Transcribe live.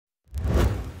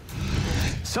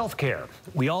Self-care.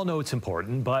 We all know it's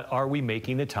important, but are we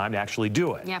making the time to actually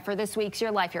do it? Yeah, for this week's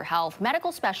Your Life, Your Health,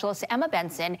 medical specialist Emma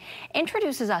Benson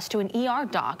introduces us to an ER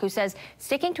doc who says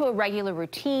sticking to a regular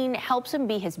routine helps him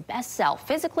be his best self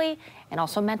physically and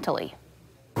also mentally.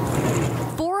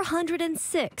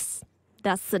 406.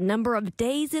 That's the number of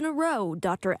days in a row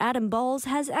Dr. Adam Balls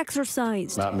has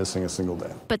exercised. Not missing a single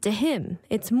day. But to him,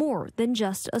 it's more than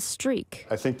just a streak.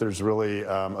 I think there's really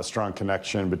a strong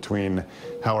connection between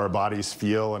how our bodies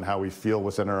feel and how we feel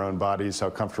within our own bodies, how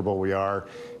comfortable we are,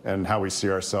 and how we see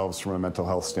ourselves from a mental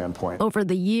health standpoint. Over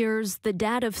the years, the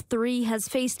dad of 3 has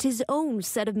faced his own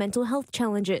set of mental health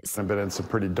challenges. I've been in some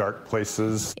pretty dark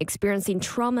places. Experiencing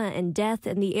trauma and death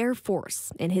in the Air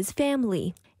Force, in his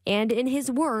family, and in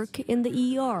his work in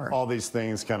the ER. All these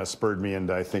things kind of spurred me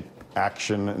into, I think,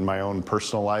 action in my own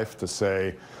personal life to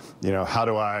say, you know, how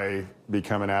do I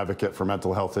become an advocate for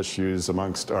mental health issues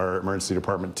amongst our emergency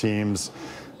department teams?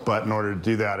 But in order to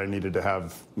do that, I needed to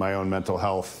have my own mental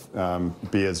health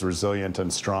be as resilient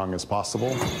and strong as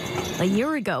possible. A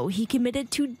year ago, he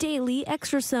committed to daily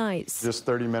exercise. Just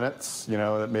 30 minutes, you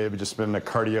know, that may have just been a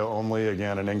cardio only,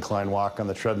 again, an incline walk on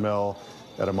the treadmill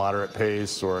at a moderate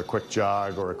pace, or a quick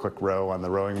jog, or a quick row on the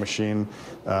rowing machine.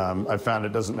 I've found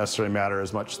it doesn't necessarily matter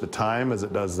as much the time as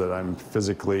it does that I'm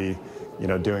physically, you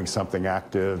know, doing something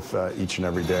active each and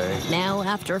every day. Now,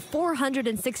 after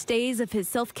 406 days of his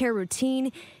self-care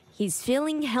routine, he's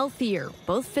feeling healthier,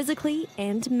 both physically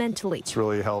and mentally. It's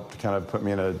really helped kind of put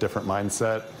me in a different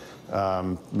mindset,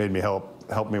 made me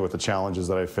help me with the challenges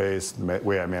that I face, the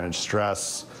way I manage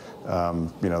stress,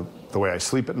 you know, the way I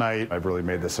sleep at night. I've really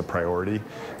made this a priority.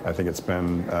 I think it's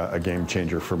been a game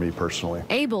changer for me personally.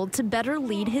 Able to better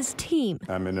lead his team.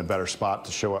 I'm in a better spot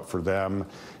to show up for them,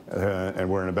 and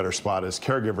we're in a better spot as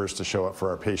caregivers to show up for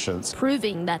our patients.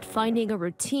 Proving that finding a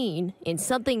routine in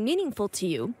something meaningful to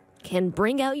you can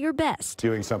bring out your best.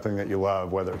 Doing something that you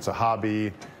love, whether it's a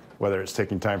hobby, whether it's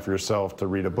taking time for yourself to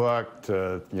read a book,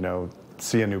 to, you know,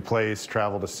 see a new place,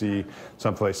 travel to see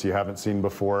someplace you haven't seen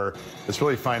before. It's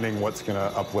really finding what's going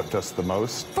to uplift us the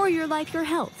most. For Your Life, Your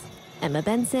Health, Emma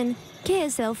Benson,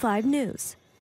 KSL 5 News.